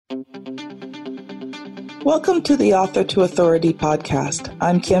Welcome to the Author to Authority podcast.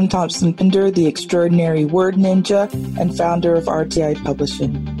 I'm Kim Thompson-Pinder, the extraordinary word ninja and founder of RTI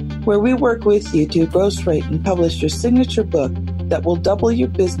Publishing, where we work with you to ghostwrite and publish your signature book that will double your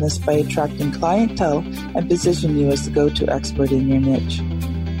business by attracting clientele and position you as the go-to expert in your niche.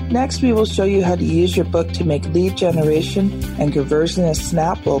 Next, we will show you how to use your book to make lead generation and conversion a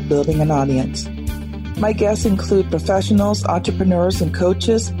snap while building an audience. My guests include professionals, entrepreneurs, and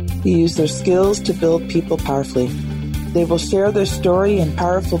coaches who use their skills to build people powerfully. They will share their story and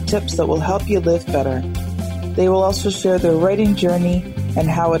powerful tips that will help you live better. They will also share their writing journey and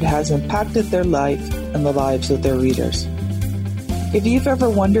how it has impacted their life and the lives of their readers. If you've ever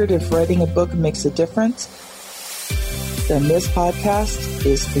wondered if writing a book makes a difference, then this podcast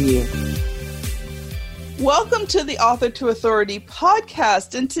is for you. Welcome to the Author to Authority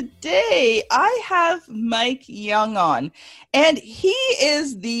podcast. And today I have Mike Young on, and he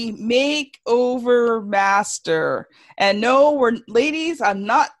is the makeover master. And no, ladies, I'm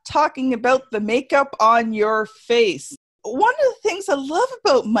not talking about the makeup on your face. One of the things I love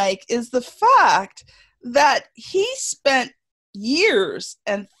about Mike is the fact that he spent years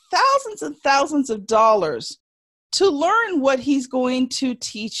and thousands of dollars to learn what he's going to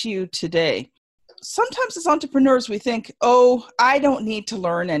teach you today. Sometimes as entrepreneurs, we think, oh, I don't need to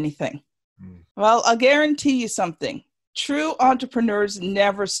learn anything. Well, I'll guarantee you something. True entrepreneurs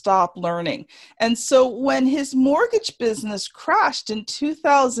never stop learning. And so when his mortgage business crashed in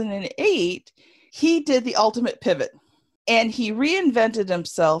 2008, he did the ultimate pivot. And he reinvented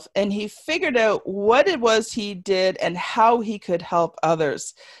himself, and he figured out what it was he did and how he could help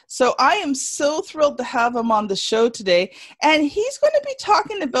others. So I am so thrilled to have him on the show today. And he's going to be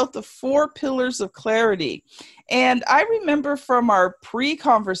talking about the 4 pillars of clarity. And I remember from our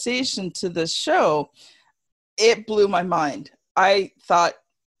pre-conversation to this show, it blew my mind. I thought,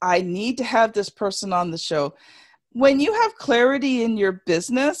 I need to have this person on the show. When you have clarity in your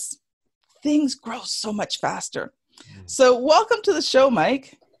business, things grow so much faster. So welcome to the show,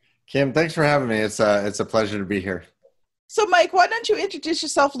 Mike. Kim, thanks for having me. It's a pleasure to be here. So Mike, why don't you introduce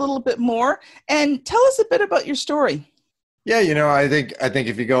yourself a little bit more and tell us a bit about your story? Yeah, I think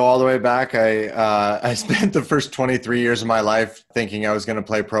if you go all the way back, I spent the first 23 years of my life thinking I was going to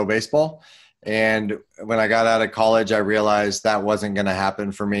play pro baseball. And when I got out of college, I realized that wasn't going to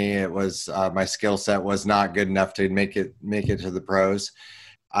happen for me. It was my skill set was not good enough to make it to the pros.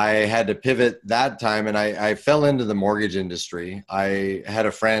 I had to pivot that time, and I fell into the mortgage industry. I had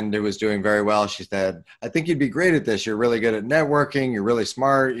a friend who was doing very well. She said, I think you'd be great at this. You're really good at networking. You're really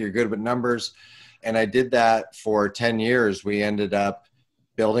smart. You're good with numbers. And I did that for 10 years. We ended up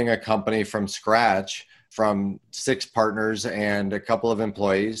building a company from scratch, from 6 partners and a couple of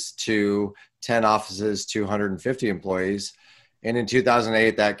employees to 10 offices, 250 employees. And in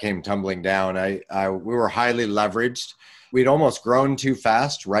 2008, that came tumbling down. We were highly leveraged. We'd almost grown too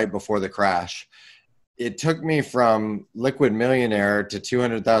fast right before the crash. It took me from liquid millionaire to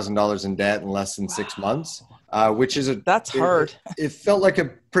 $200,000 in debt in less than 6 months, which is that's hard. It felt like a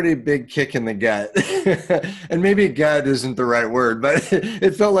pretty big kick in the gut. And maybe gut isn't the right word, but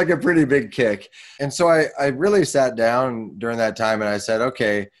it felt like a pretty big kick. And so I really sat down during that time and I said,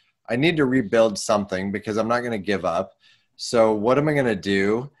 okay, I need to rebuild something because I'm not going to give up. So what am I going to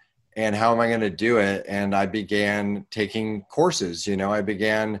do? And how am I going to do it? And I began taking courses. I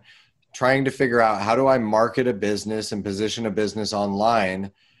began trying to figure out how do I market a business and position a business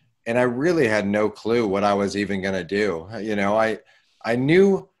online. And I really had no clue what I was even going to do. I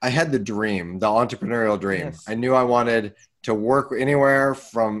knew I had the dream, the entrepreneurial dream. Yes. I knew I wanted to work anywhere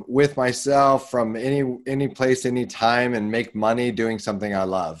with myself, from any place, any time, and make money doing something I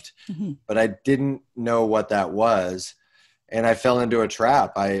loved. Mm-hmm. But I didn't know what that was. And I fell into a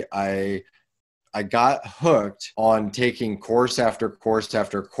trap. I got hooked on taking course after course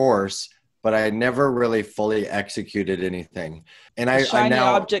after course, but I never really fully executed anything. And shiny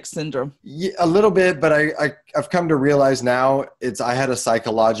object syndrome. Yeah, a little bit, but I've come to realize now I had a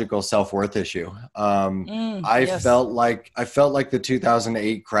psychological self-worth issue. I felt like the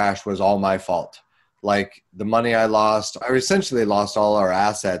 2008 crash was all my fault. Like the money I lost, I essentially lost all our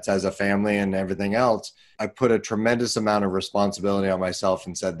assets as a family and everything else. I put a tremendous amount of responsibility on myself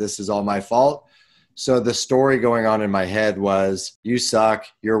and said, this is all my fault. So the story going on in my head was, you suck,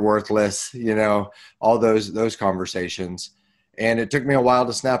 you're worthless, all those conversations. And it took me a while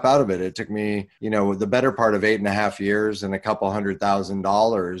to snap out of it. It took me, the better part of 8.5 years and a couple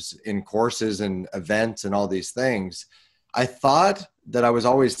 $100,000 in courses and events and all these things. I thought that I was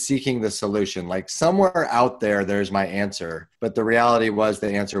always seeking the solution, like somewhere out there, there's my answer. But the reality was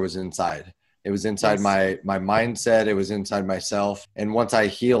the answer was inside. It was inside Yes. my mindset. It was inside myself. And once I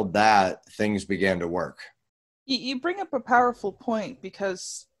healed that, things began to work. You bring up a powerful point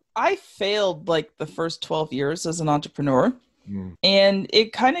because I failed like the first 12 years as an entrepreneur. Mm. And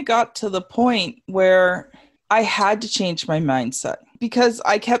it kind of got to the point where I had to change my mindset because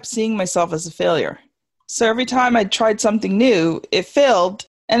I kept seeing myself as a failure. So every time I tried something new, it failed.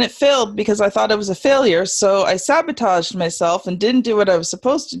 And it failed because I thought it was a failure. So I sabotaged myself and didn't do what I was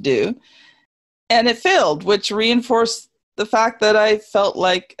supposed to do. And it failed, which reinforced the fact that I felt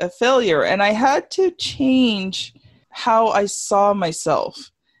like a failure. And I had to change how I saw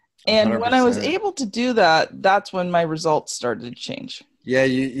myself. And when I was 100%. able to do that, that's when my results started to change. Yeah,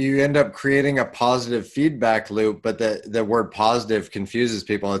 you end up creating a positive feedback loop, but the word positive confuses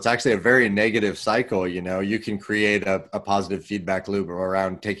people. It's actually a very negative cycle. You know, you can create a positive feedback loop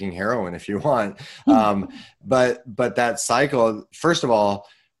around taking heroin if you want. But that cycle, first of all,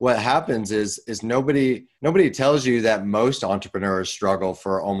 what happens is nobody tells you that most entrepreneurs struggle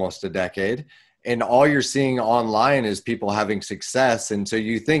for almost a decade. And all you're seeing online is people having success. And so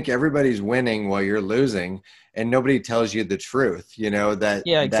you think everybody's winning while you're losing, and nobody tells you the truth, you know, Yeah, that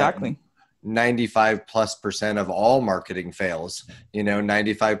exactly. 95+% of all marketing fails, you know,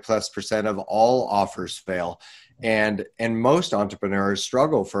 95+% of all offers fail. And most entrepreneurs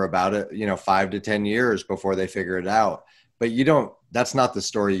struggle for about 5 to 10 years before they figure it out. But that's not the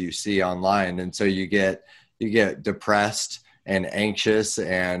story you see online. And so you get depressed and anxious,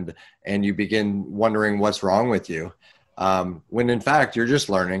 and you begin wondering what's wrong with you. When in fact, you're just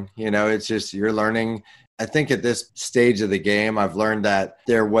learning, it's just, you're learning. I think at this stage of the game, I've learned that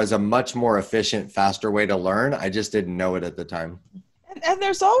there was a much more efficient, faster way to learn. I just didn't know it at the time. And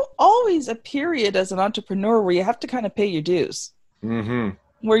there's always a period as an entrepreneur where you have to kind of pay your dues, Mm-hmm.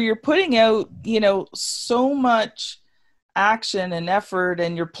 where you're putting out, so much action and effort,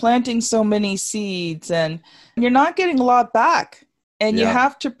 and you're planting so many seeds, and you're not getting a lot back. And you Yeah.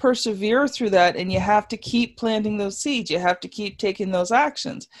 have to persevere through that, and you have to keep planting those seeds. You have to keep taking those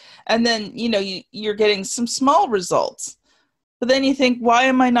actions. And then, you're getting some small results. But then you think, why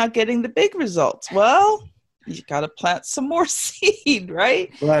am I not getting the big results? Well, you got to plant some more seed,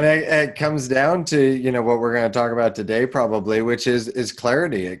 right? Well, and it comes down to, what we're going to talk about today, probably, which is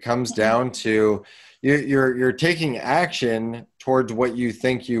clarity. It comes down to you're taking action towards what you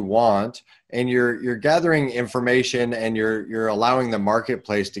think you want, and you're gathering information, and you're allowing the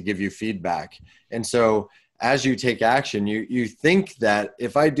marketplace to give you feedback. And so as you take action, you think that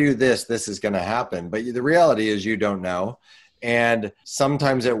if I do this, this is going to happen. But the reality is you don't know. And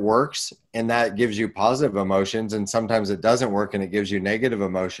sometimes it works and that gives you positive emotions, and sometimes it doesn't work and it gives you negative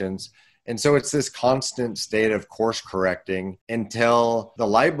emotions. And so it's this constant state of course correcting until the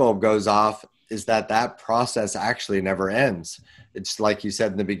light bulb goes off, is that process actually never ends. It's like you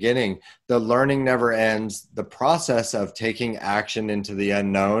said in the beginning, the learning never ends. The process of taking action into the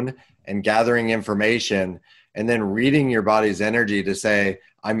unknown and gathering information and then reading your body's energy to say,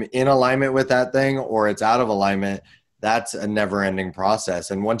 I'm in alignment with that thing or it's out of alignment. That's a never ending process.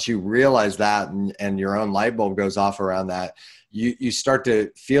 And once you realize that and your own light bulb goes off around that, you start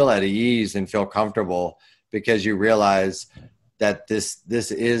to feel at ease and feel comfortable, because you realize that this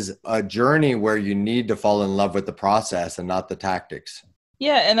is a journey where you need to fall in love with the process and not the tactics.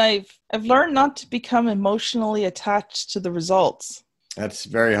 Yeah, and I've learned not to become emotionally attached to the results, That's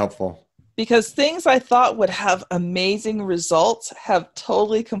very helpful. because things I thought would have amazing results have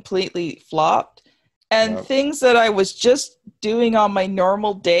totally completely flopped. And Yep. things that I was just doing on my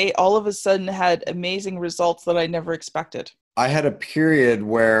normal day all of a sudden had amazing results that I never expected. I had a period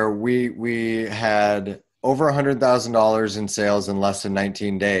where we had over $100,000 in sales in less than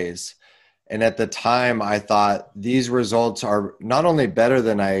 19 days. And at the time, I thought these results are not only better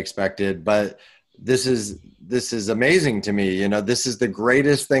than I expected, but this is amazing to me. This is the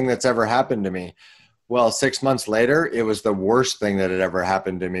greatest thing that's ever happened to me. Well, 6 months later, it was the worst thing that had ever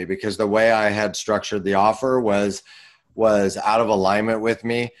happened to me, because the way I had structured the offer was out of alignment with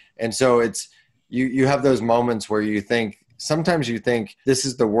me. And so it's you have those moments where sometimes you think this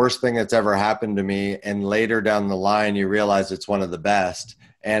is the worst thing that's ever happened to me, and later down the line you realize it's one of the best.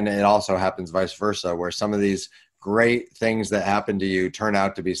 And it also happens vice versa, where some of these great things that happen to you turn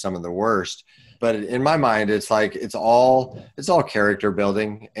out to be some of the worst. But in my mind, it's like it's all character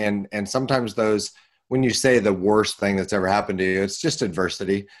building, and sometimes those, when you say the worst thing that's ever happened to you, it's just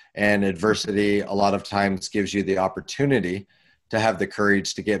adversity. And adversity a lot of times gives you the opportunity to have the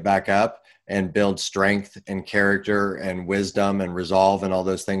courage to get back up and build strength and character and wisdom and resolve and all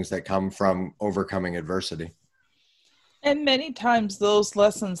those things that come from overcoming adversity. And many times those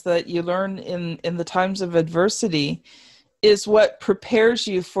lessons that you learn in the times of adversity, is what prepares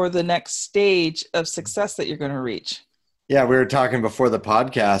you for the next stage of success that you're going to reach. Yeah, we were talking before the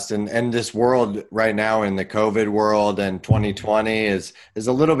podcast, and this world right now in the COVID world and 2020 is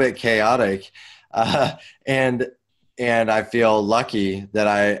a little bit chaotic, and I feel lucky that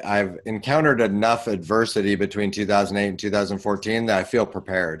I've encountered enough adversity between 2008 and 2014 that I feel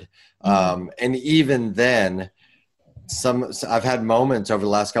prepared. And even then, I've had moments over the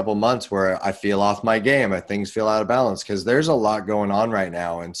last couple of months where I feel off my game, things feel out of balance because there's a lot going on right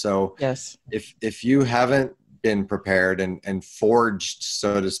now, and so yes, if you haven't been prepared and forged,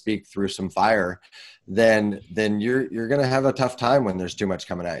 so to speak, through some fire, then you're going to have a tough time when there's too much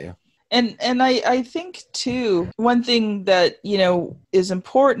coming at you. And I think too, one thing that, is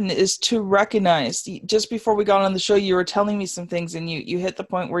important is to recognize, just before we got on the show, you were telling me some things and you hit the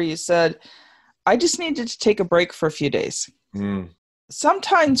point where you said, I just needed to take a break for a few days.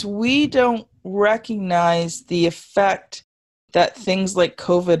 Sometimes we don't recognize the effect that things like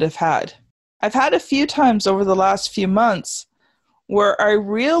COVID have had. I've had a few times over the last few months where I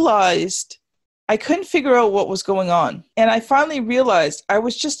realized I couldn't figure out what was going on. And I finally realized I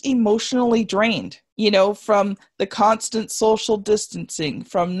was just emotionally drained, from the constant social distancing,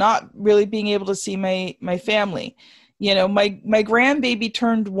 from not really being able to see my family. My grandbaby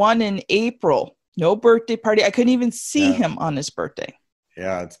turned 1 in April, no birthday party. I couldn't even see him on his birthday.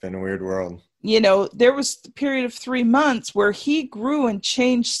 Yeah, it's been a weird world. There was a period of 3 months where he grew and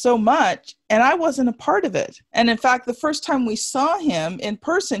changed so much, and I wasn't a part of it. And in fact, the first time we saw him in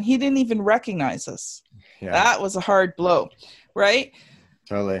person, he didn't even recognize us. Yeah. That was a hard blow, right?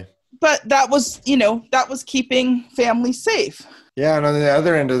 Totally. But that was keeping family safe. Yeah, and on the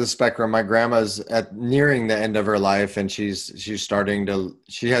other end of the spectrum, my grandma's nearing the end of her life, and she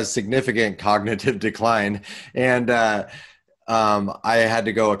has significant cognitive decline, and I had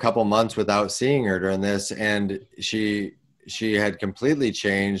to go a couple months without seeing her during this, and she had completely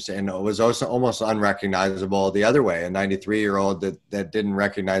changed and was also almost unrecognizable the other way, a 93-year-old that didn't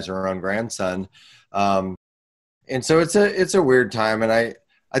recognize her own grandson. And so it's a weird time, and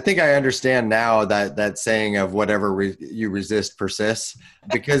I think I understand now that saying of whatever you resist persists,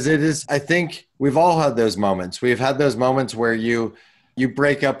 because it is, I think we've all had those moments. We've had those moments where you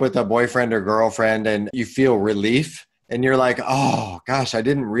break up with a boyfriend or girlfriend and you feel relief. And you're like, oh gosh, I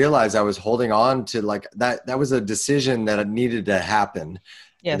didn't realize I was holding on to like that. That was a decision that needed to happen.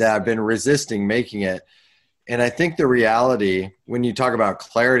 Yes. That I've been resisting making it. And I think the reality, when you talk about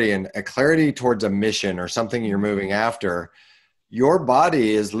clarity and a clarity towards a mission or something you're moving after, your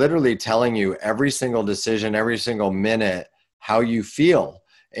body is literally telling you every single decision, every single minute, how you feel.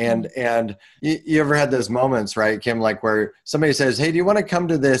 And you ever had those moments, right, Kim, like where somebody says, hey, do you want to come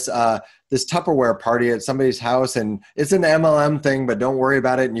to this Tupperware party at somebody's house? And it's an MLM thing, but don't worry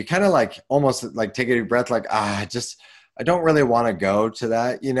about it. And you kind of like almost like take a deep breath, like, I don't really want to go to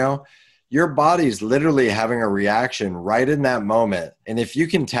that. Your body's literally having a reaction right in that moment. And if you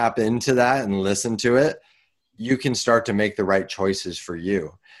can tap into that and listen to it, you can start to make the right choices for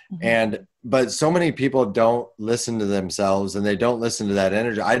you. Mm-hmm. But so many people don't listen to themselves and they don't listen to that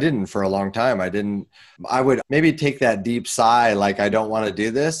energy. I didn't for a long time. I would maybe take that deep sigh, like I don't want to do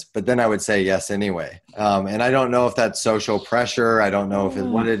this, but then I would say yes anyway. And I don't know if that's social pressure. I don't know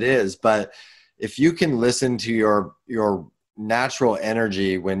what it is, but if you can listen to your natural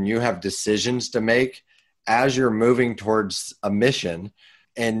energy when you have decisions to make as you're moving towards a mission,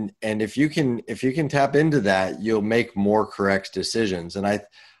 and if you can tap into that, you'll make more correct decisions. And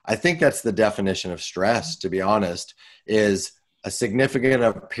I think that's the definition of stress, to be honest, is a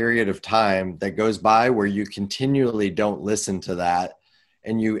significant period of time that goes by where you continually don't listen to that.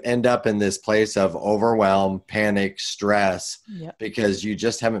 And you end up in this place of overwhelm, panic, stress, because you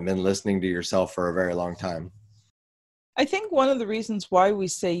just haven't been listening to yourself for a very long time. I think one of the reasons why we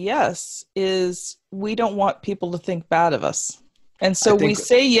say yes is we don't want people to think bad of us. And so we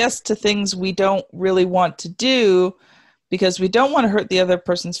say yes to things we don't really want to do because we don't want to hurt the other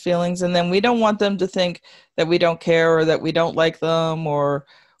person's feelings. And then we don't want them to think that we don't care or that we don't like them or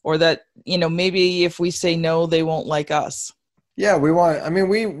that, maybe if we say no, they won't like us. Yeah,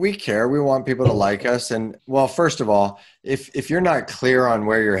 we care. We want people to like us. And well, first of all, if you're not clear on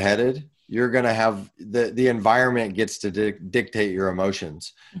where you're headed, you're going to have the environment gets to dictate your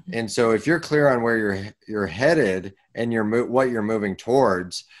emotions. Mm-hmm. And so if you're clear on where you're headed and what you're moving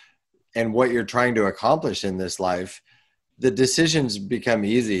towards and what you're trying to accomplish in this life, the decisions become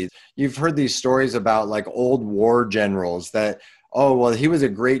easy. You've heard these stories about like old war generals that, oh, well, he was a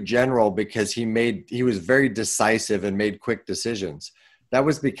great general because he was very decisive and made quick decisions. That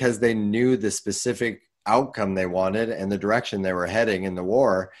was because they knew the specific outcome they wanted and the direction they were heading in the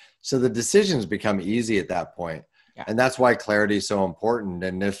war. So the decisions become easy at that point. Yeah. And that's why clarity is so important.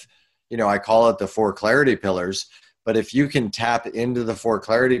 And if, I call it the 4 clarity pillars, but if you can tap into the 4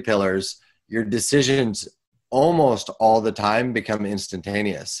 clarity pillars, your decisions almost all the time become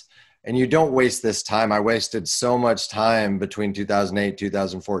instantaneous. And you don't waste this time. I wasted so much time between 2008,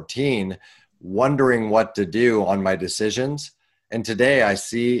 2014, wondering what to do on my decisions. And today I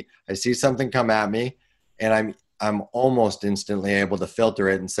see something come at me, and I'm almost instantly able to filter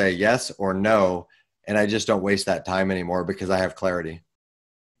it and say yes or no. And I just don't waste that time anymore because I have clarity.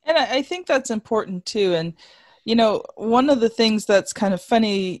 And I think that's important too. And, one of the things that's kind of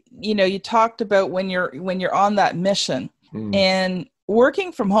funny, you talked about when you're on that mission and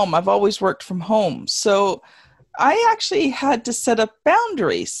working from home. I've always worked from home. So I actually had to set up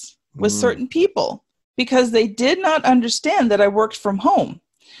boundaries with certain people because they did not understand that I worked from home.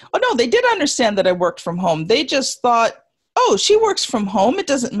 Oh, no, they did understand that I worked from home. They just thought, oh, she works from home. It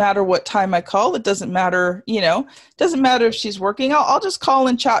doesn't matter what time I call. It doesn't matter, it doesn't matter if she's working. I'll just call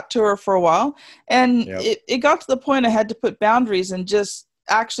and chat to her for a while. And it got to the point I had to put boundaries and just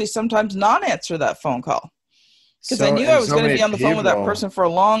actually sometimes not answer that phone call. Because I knew I was going to be on the phone with that person for a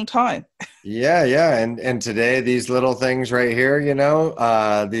long time. Yeah. And today, these little things right here,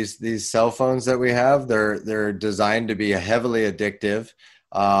 these cell phones that we have, they're designed to be heavily addictive.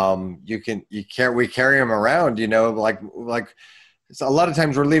 We carry them around, like so a lot of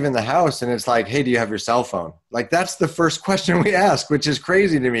times we're leaving the house and it's like, hey, do you have your cell phone? Like, that's the first question we ask, which is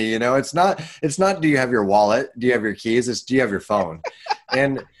crazy to me. It's not, do you have your wallet? Do you have your keys? It's, do you have your phone?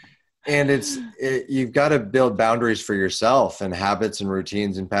 And you've got to build boundaries for yourself and habits and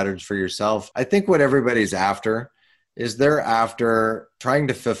routines and patterns for yourself. I think what everybody's after is they're after trying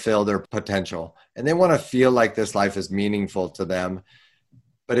to fulfill their potential, and they want to feel like this life is meaningful to them.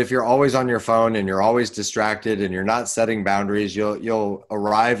 But if you're always on your phone and you're always distracted and you're not setting boundaries, you'll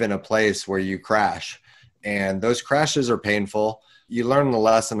arrive in a place where you crash. And those crashes are painful. You learn the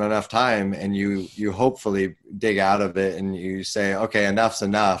lesson enough time and you hopefully dig out of it and you say, okay, enough's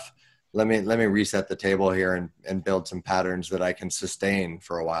enough. Let me reset the table here and build some patterns that I can sustain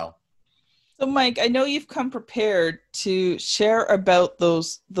for a while. So Mike, I know you've come prepared to share about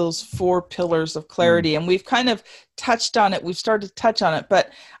those 4 pillars of clarity, and we've kind of touched on it. We've started to touch on it,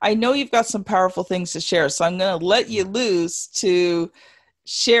 but I know you've got some powerful things to share. So I'm going to let you loose to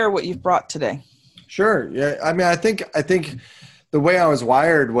share what you've brought today. Sure. Yeah. I mean, I think the way I was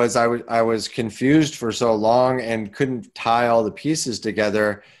wired was I was confused for so long and couldn't tie all the pieces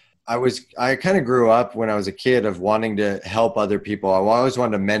together. I kind of grew up when I was a kid of wanting to help other people. I always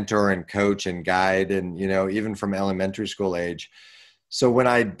wanted to mentor and coach and guide, and, even from elementary school age. So when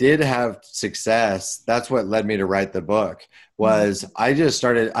I did have success, that's what led me to write the book. Was I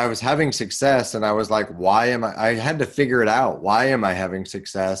was having success and I was like, I had to figure it out. Why am I having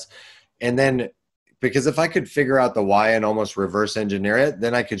success? And then, because if I could figure out the why and almost reverse engineer it,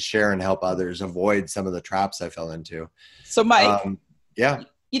 then I could share and help others avoid some of the traps I fell into. So Mike,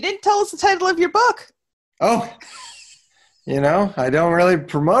 you didn't tell us the title of your book. Oh, I don't really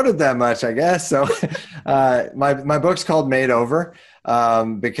promote it that much, I guess. So my book's called Made Over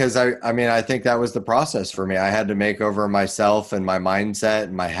because I think that was the process for me. I had to make over myself and my mindset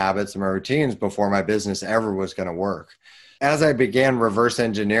and my habits and my routines before my business ever was going to work. As I began reverse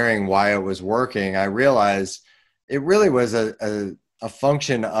engineering why it was working, I realized it really was a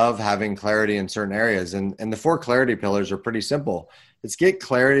function of having clarity in certain areas. And the 4 clarity pillars are pretty simple. It's get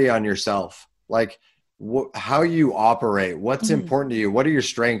clarity on yourself, like how you operate, what's important to you, what are your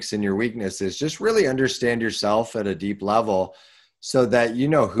strengths and your weaknesses. Just really understand yourself at a deep level so that you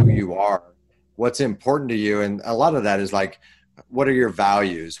know who you are, what's important to you. And a lot of that is like, what are your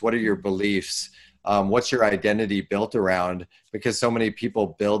values? What are your beliefs? What's your identity built around? Because so many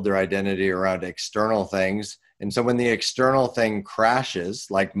people build their identity around external things. And so when the external thing crashes,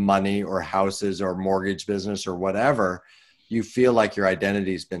 like money or houses or mortgage business or whatever, you feel like your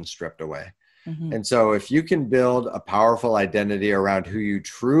identity's been stripped away. And so if you can build a powerful identity around who you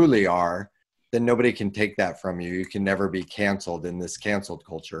truly are, then nobody can take that from you. You can never be canceled in this canceled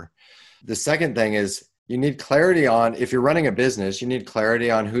culture. The second thing is you need clarity on, if you're running a business, you need clarity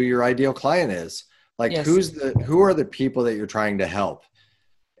on who your ideal client is. Like who are the people that you're trying to help?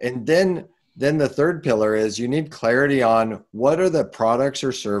 And then the third pillar is you need clarity on what are the products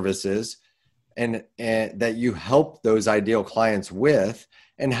or services and that you help those ideal clients with,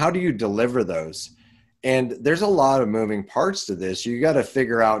 and how do you deliver those? And there's a lot of moving parts to this. You got to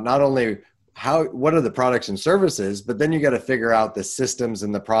figure out not only what are the products and services, but then you got to figure out the systems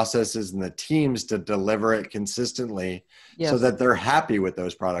and the processes and the teams to deliver it consistently so that they're happy with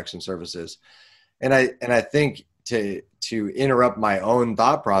those products and services. And I think to interrupt my own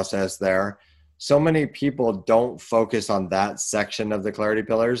thought process there, so many people don't focus on that section of the clarity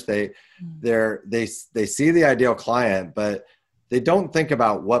pillars. They see the ideal client, but they don't think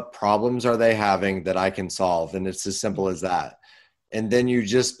about what problems are they having that I can solve. And it's as simple as that. And then you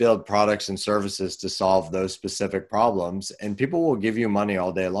just build products and services to solve those specific problems, and people will give you money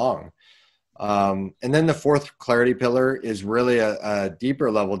all day long. And then the fourth clarity pillar is really a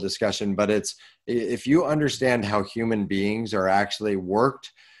deeper level discussion, but it's, if you understand how human beings are actually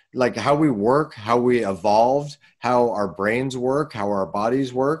worked, like how we work, how we evolved, how our brains work, how our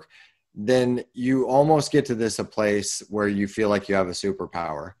bodies work, then you almost get to a place where you feel like you have a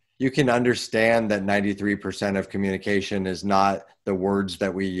superpower. You can understand that 93% of communication is not the words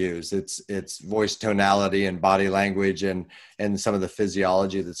that we use. It's voice tonality and body language and some of the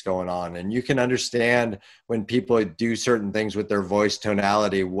physiology that's going on. And you can understand when people do certain things with their voice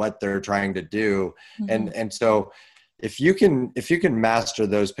tonality, what they're trying to do. Mm-hmm. And so if you can master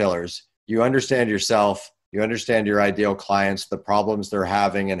those pillars, you understand yourself, you understand your ideal clients, the problems they're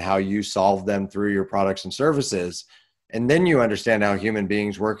having and how you solve them through your products and services, and then you understand how human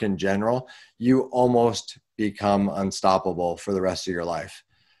beings work in general, you almost become unstoppable for the rest of your life.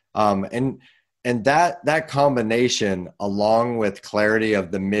 And that combination, along with clarity of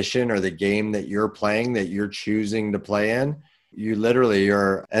the mission or the game that you're playing, that you're choosing to play in, you literally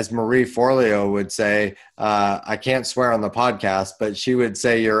are, as Marie Forleo would say, I can't swear on the podcast, but she would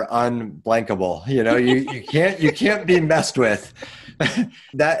say you're unblankable. You know, you can't be messed with.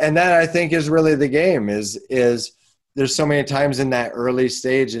 That I think is really the game is there's so many times in that early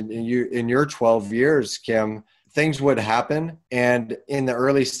stage in your 12 years, Kim, things would happen. And in the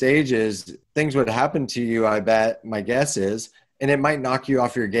early stages, things would happen to you, I bet, my guess is, and it might knock you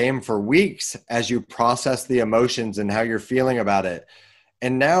off your game for weeks as you process the emotions and how you're feeling about it.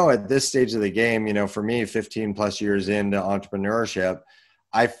 And now at this stage of the game, you know, for me, 15 plus years into entrepreneurship,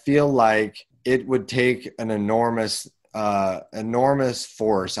 I feel like it would take an enormous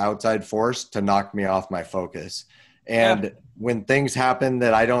force, outside force, to knock me off my focus. And when things happen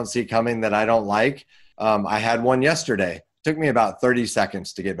that I don't see coming, that I don't like, I had one yesterday. It took me about 30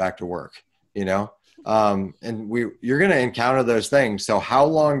 seconds to get back to work, you know? And you're going to encounter those things. So how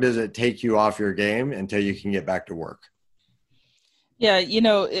long does it take you off your game until you can get back to work? Yeah. You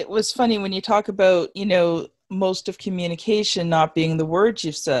know, it was funny when you talk about, you know, most of communication not being the words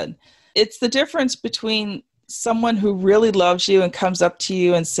you've said. It's the difference between someone who really loves you and comes up to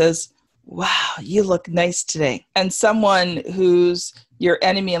you and says, wow, you look nice today. And someone who's your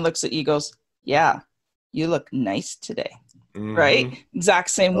enemy and looks at you goes, yeah, you look nice today. Mm-hmm. Right? Exact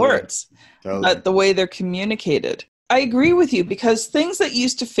same words, but the way they're communicated. I agree with you, because things that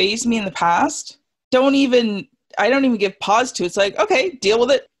used to faze me in the past I don't even give pause to. It's like, okay, deal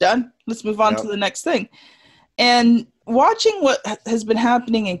with it. Done. Let's move on to the next thing. And watching what has been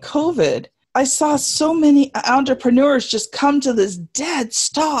happening in COVID, I saw so many entrepreneurs just come to this dead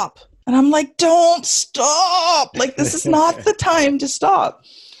stop. And I'm like, don't stop. Like, this is not the time to stop.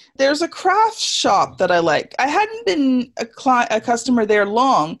 There's a craft shop that I like. I hadn't been a customer there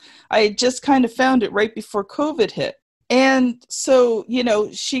long. I just kind of found it right before COVID hit. And so, you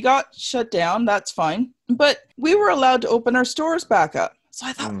know, she got shut down. That's fine. But we were allowed to open our stores back up. So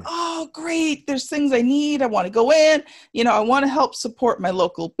I thought, oh, great. There's things I need. I want to go in. You know, I want to help support my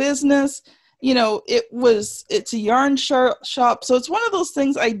local business. You know, it's a yarn shop. So it's one of those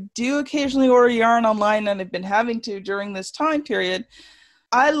things. I do occasionally order yarn online, and I've been having to during this time period.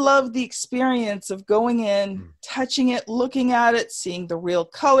 I love the experience of going in, touching it, looking at it, seeing the real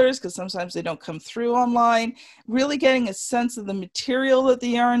colors, because sometimes they don't come through online, really getting a sense of the material that the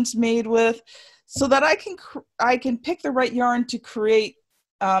yarn's made with, so that I can pick the right yarn to create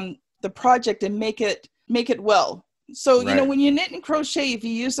the project and make it well. So, you know, when you knit and crochet, if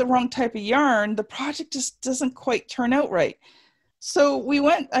you use the wrong type of yarn, the project just doesn't quite turn out right. So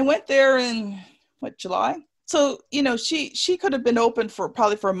I went there in July? So, you know, she could have been open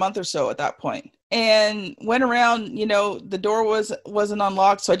probably for a month or so at that point, and went around. You know, the door wasn't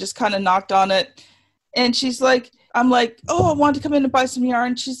unlocked. So I just kind of knocked on it, and I'm like, oh, I want to come in and buy some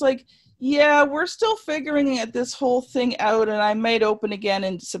yarn. She's like, yeah, we're still figuring this whole thing out, and I might open again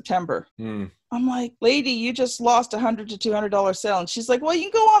in September. I'm like, lady, you just lost $100 to $200 sale. And she's like, well,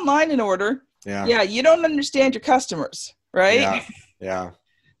 you can go online and order. Yeah. You don't understand your customers, right? Yeah.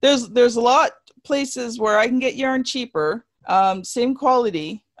 There's a lot places where I can get yarn cheaper, same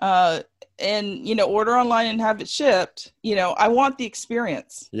quality, and, you know, order online and have it shipped. You know, I want the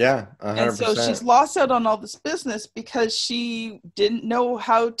experience. Yeah, 100%. And so she's lost out on all this business because she didn't know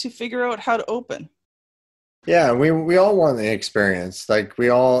how to figure out how to open. Yeah, we all want the experience. Like we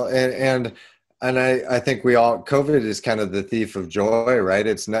all, and And I think COVID is kind of the thief of joy, right?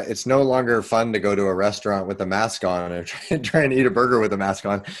 It's no longer fun to go to a restaurant with a mask on or try and eat a burger with a mask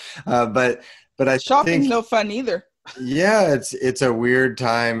on. But I Shopping's think, no fun either. yeah, it's a weird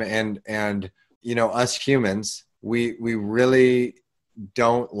time. And, us humans, we really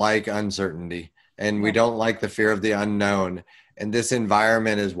don't like uncertainty, and we don't like the fear of the unknown. And this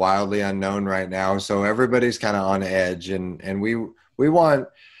environment is wildly unknown right now. So everybody's kind of on edge, and we want,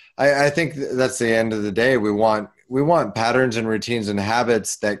 I think that's the end of the day. We want patterns and routines and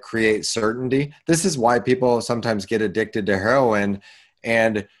habits that create certainty. This is why people sometimes get addicted to heroin.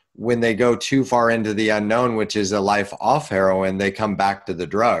 And when they go too far into the unknown, which is a life off heroin, they come back to the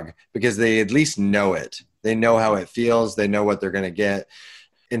drug because they at least know it. They know how it feels. They know what they're going to get.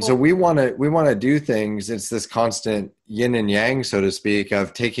 And so we want to do things. It's this constant yin and yang, so to speak,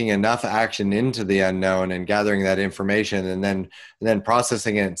 of taking enough action into the unknown and gathering that information and then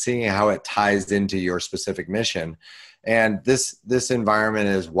processing it and seeing how it ties into your specific mission. And this environment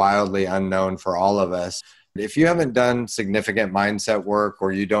is wildly unknown for all of us. If you haven't done significant mindset work,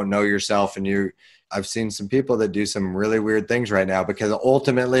 or you don't know yourself, I've seen some people that do some really weird things right now, because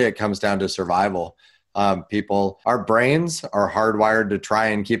ultimately it comes down to survival. Our brains are hardwired to try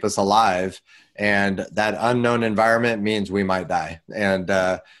and keep us alive, and that unknown environment means we might die. And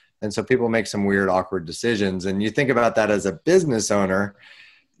so people make some weird, awkward decisions. And you think about that as a business owner,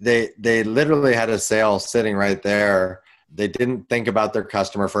 they literally had a sale sitting right there. They didn't think about their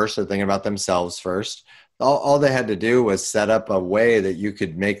customer first. They're thinking about themselves first. All they had to do was set up a way that you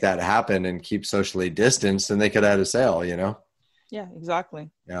could make that happen and keep socially distanced, and they could have had a sale, Yeah, exactly.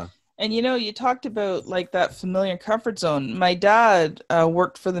 Yeah. And, you talked about like that familiar comfort zone. My dad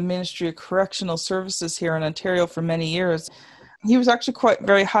worked for the Ministry of Correctional Services here in Ontario for many years. He was actually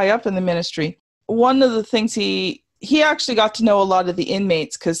very high up in the ministry. One of the things he actually got to know a lot of the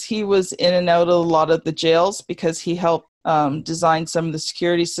inmates, because he was in and out of a lot of the jails, because he helped design some of the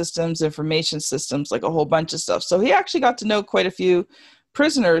security systems, information systems, like a whole bunch of stuff. So he actually got to know quite a few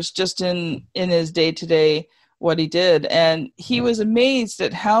prisoners just in his day-to-day what he did. And he was amazed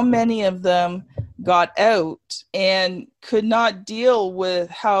at how many of them got out and could not deal with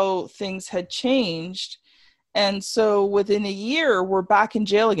how things had changed. And so within a year, we're back in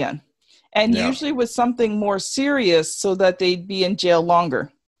jail again. And usually with something more serious, so that they'd be in jail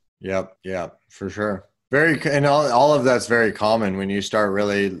longer. Yep. Yeah, for sure. And all of that's very common when you start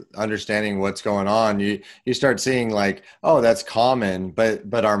really understanding what's going on. You start seeing like, oh, that's common,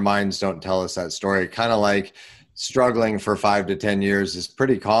 but our minds don't tell us that story. Kind of like struggling for 5 to 10 years is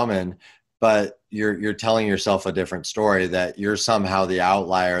pretty common, but you're telling yourself a different story, that you're somehow the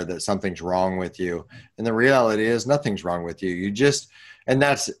outlier, that something's wrong with you. And the reality is nothing's wrong with you. And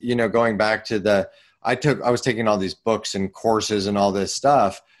that's, going back to I was taking all these books and courses and all this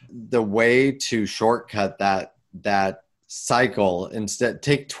stuff. The way to shortcut that cycle, instead,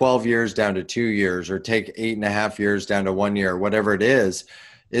 take 12 years down to 2 years, or take 8.5 years down to 1 year, whatever it is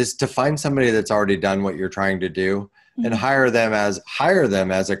to find somebody that's already done what you're trying to do, and hire them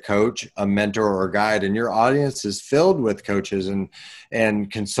as a coach, a mentor, or a guide. And your audience is filled with coaches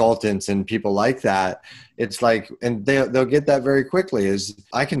and consultants and people like that. It's like, and they'll get that very quickly. Is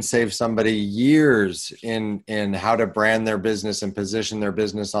I can save somebody years in how to brand their business and position their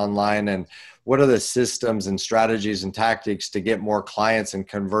business online, and what are the systems and strategies and tactics to get more clients and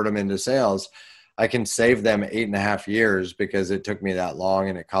convert them into sales. I can save them 8.5 years because it took me that long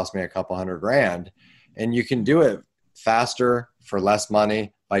and it cost me a couple $100,000. And you can do it faster for less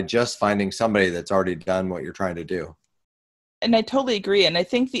money by just finding somebody that's already done what you're trying to do. And I totally agree. And I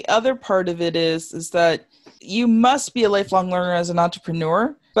think the other part of it is that you must be a lifelong learner as an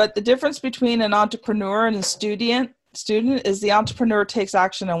entrepreneur. But the difference between an entrepreneur and a student is the entrepreneur takes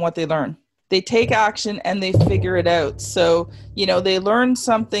action on what they learn. They take action and they figure it out. So, they learn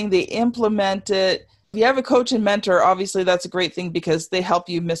something, they implement it. If you have a coach and mentor, obviously that's a great thing because they help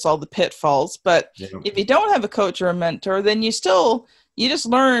you miss all the pitfalls. But if you don't have a coach or a mentor, then you just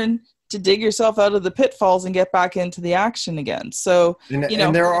learn to dig yourself out of the pitfalls and get back into the action again. So, and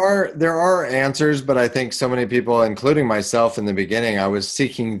there are answers, but I think so many people, including myself in the beginning, I was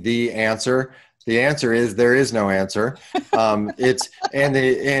seeking the answer. The answer is there is no answer. It's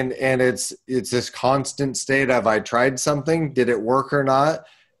this constant state of, I tried something, did it work or not?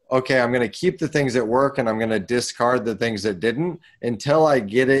 Okay, I'm going to keep the things that work and I'm going to discard the things that didn't until I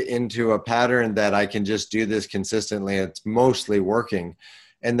get it into a pattern that I can just do this consistently. It's mostly working.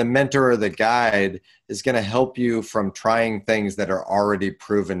 And the mentor or the guide is going to help you from trying things that are already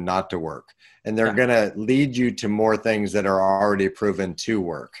proven not to work. And they're going to lead you to more things that are already proven to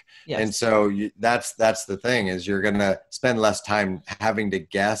work. Yes. And so that's the thing, is you're going to spend less time having to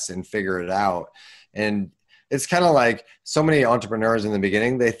guess and figure it out. And it's kind of like so many entrepreneurs in the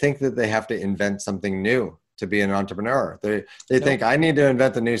beginning, they think that they have to invent something new to be an entrepreneur. They think, I need to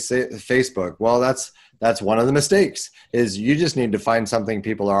invent the new Facebook. Well, that's one of the mistakes, is you just need to find something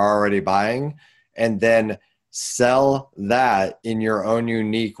people are already buying and then sell that in your own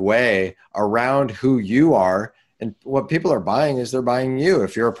unique way around who you are. And what people are buying is they're buying you.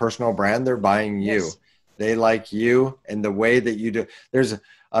 If you're a personal brand, they're buying you. Yes. They like you and the way that you do. There's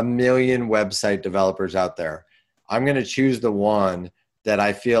a million website developers out there. I'm going to choose the one that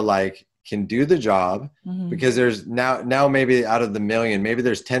I feel like can do the job, because there's now maybe out of the million, maybe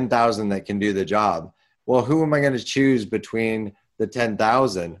there's 10,000 that can do the job. Well, who am I going to choose between the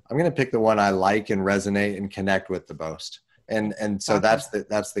 10,000? I'm going to pick the one I like and resonate and connect with the most. And so that's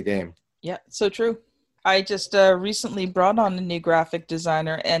the game. Yeah, so true. I just recently brought on a new graphic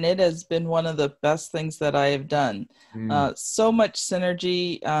designer, and it has been one of the best things that I have done. So much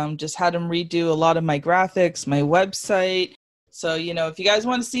synergy. Just had him redo a lot of my graphics, my website. So, if you guys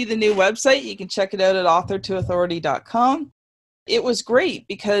want to see the new website, you can check it out at author2authority.com. It was great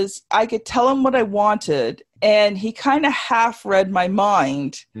because I could tell him what I wanted, and he kind of half read my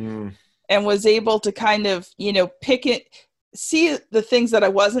mind and was able to kind of, pick it, see the things that I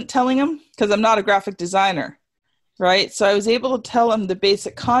wasn't telling him, because I'm not a graphic designer, right? So I was able to tell him the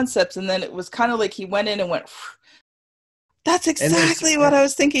basic concepts, and then it was kind of like he went in and went, that's exactly what I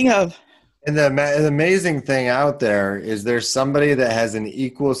was thinking of. And the amazing thing out there is there's somebody that has an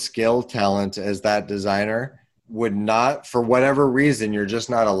equal skill talent as that designer would not, for whatever reason, you're just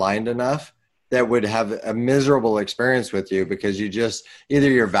not aligned enough, that would have a miserable experience with you because you just,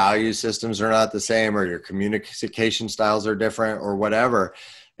 either your value systems are not the same or your communication styles are different or whatever.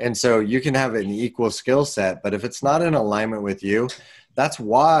 And so you can have an equal skill set, but if it's not in alignment with you, that's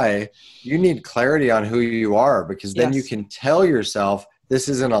why you need clarity on who you are, because then you can tell yourself, this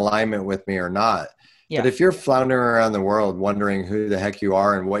is in alignment with me or not. But if you're floundering around the world wondering who the heck you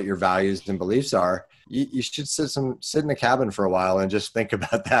are and what your values and beliefs are, you should sit in a cabin for a while and just think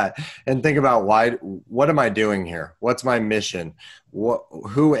about that, and think about what am I doing here? What's my mission?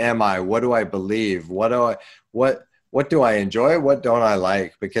 Who am I? What do I believe? What do I enjoy? What don't I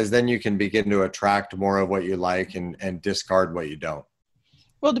like? Because then you can begin to attract more of what you like and discard what you don't.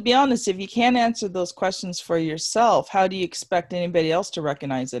 Well, to be honest, if you can't answer those questions for yourself, how do you expect anybody else to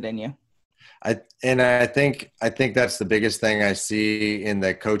recognize it in you? I think that's the biggest thing I see in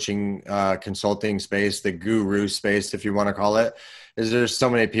the coaching, consulting space, the guru space, if you want to call it, is there's so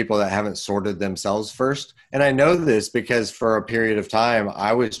many people that haven't sorted themselves first. And I know this because for a period of time,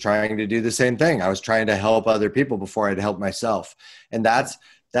 I was trying to do the same thing. I was trying to help other people before I'd help myself. And that's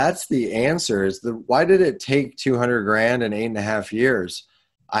the answer, is why did it take 200 grand and 8.5 years?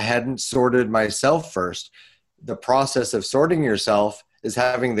 I hadn't sorted myself first. The process of sorting yourself is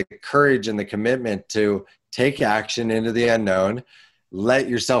having the courage and the commitment to take action into the unknown, let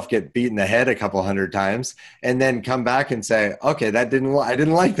yourself get beat in the head a couple hundred times, and then come back and say, okay, I didn't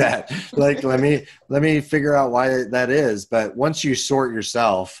like that. Like, let me figure out why that is. But once you sort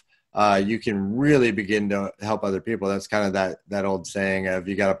yourself, you can really begin to help other people. That's kind of that old saying of,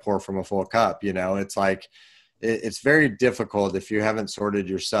 you got to pour from a full cup. It's like, it's very difficult if you haven't sorted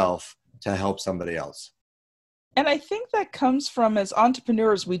yourself to help somebody else. And I think that comes from, as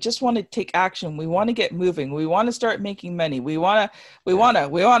entrepreneurs, we just want to take action. We want to get moving. We want to start making money. We want to.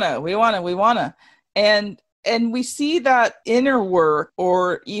 And we see that inner work,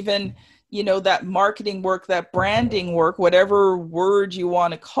 or even, that marketing work, that branding work, whatever word you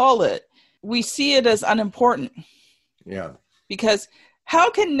want to call it, we see it as unimportant. Yeah. Because how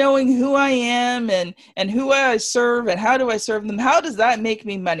can knowing who I am and who I serve and how do I serve them, how does that make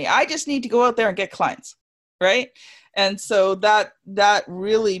me money? I just need to go out there and get clients. Right. And so that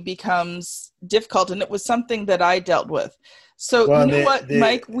really becomes difficult. And it was something that I dealt with. So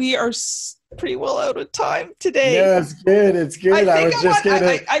Mike, we are pretty well out of time today. Yeah, it's good. It's good.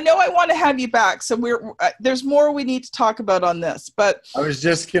 I know I want to have you back. So there's more we need to talk about on this, but I was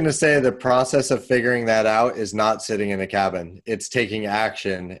just going to say the process of figuring that out is not sitting in a cabin. It's taking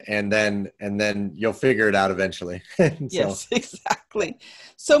action, and then you'll figure it out eventually. Yes, exactly.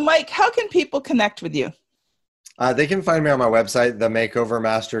 So Mike, how can people connect with you? They can find me on my website,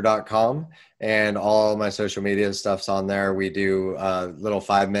 themakeovermaster.com, and all my social media stuff's on there. We do little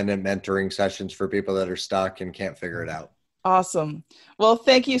 5-minute mentoring sessions for people that are stuck and can't figure it out. Awesome. Well,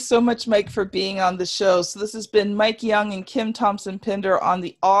 thank you so much, Mike, for being on the show. So this has been Mike Young and Kim Thompson-Pinder on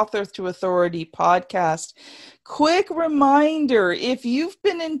the Author to Authority podcast. Quick reminder, if you've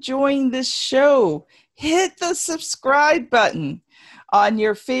been enjoying this show, hit the subscribe button on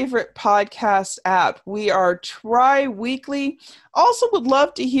your favorite podcast app. We are tri-weekly. Also would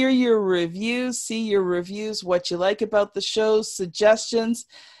love to hear your reviews, see your reviews, what you like about the show, suggestions.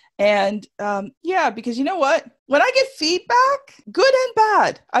 And because you know what? When I get feedback, good and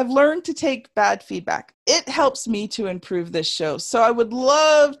bad, I've learned to take bad feedback. It helps me to improve this show. So I would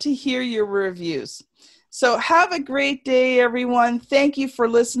love to hear your reviews. So have a great day, everyone. Thank you for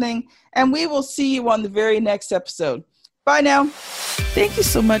listening, and we will see you on the very next episode. Bye now. Thank you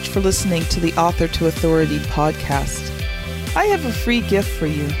so much for listening to the Author to Authority podcast. I have a free gift for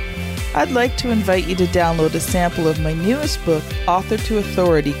you. I'd like to invite you to download a sample of my newest book, Author to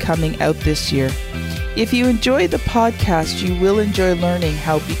Authority, coming out this year. If you enjoy the podcast, you will enjoy learning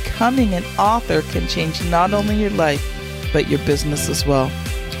how becoming an author can change not only your life, but your business as well.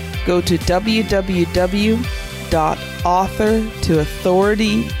 Go to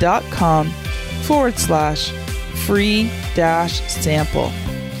www.authortoauthority.com/free-sample.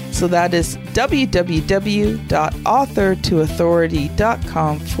 So that is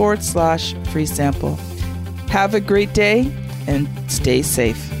www.authortoauthority.com/free sample. Have a great day and stay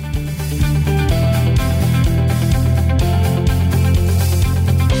safe.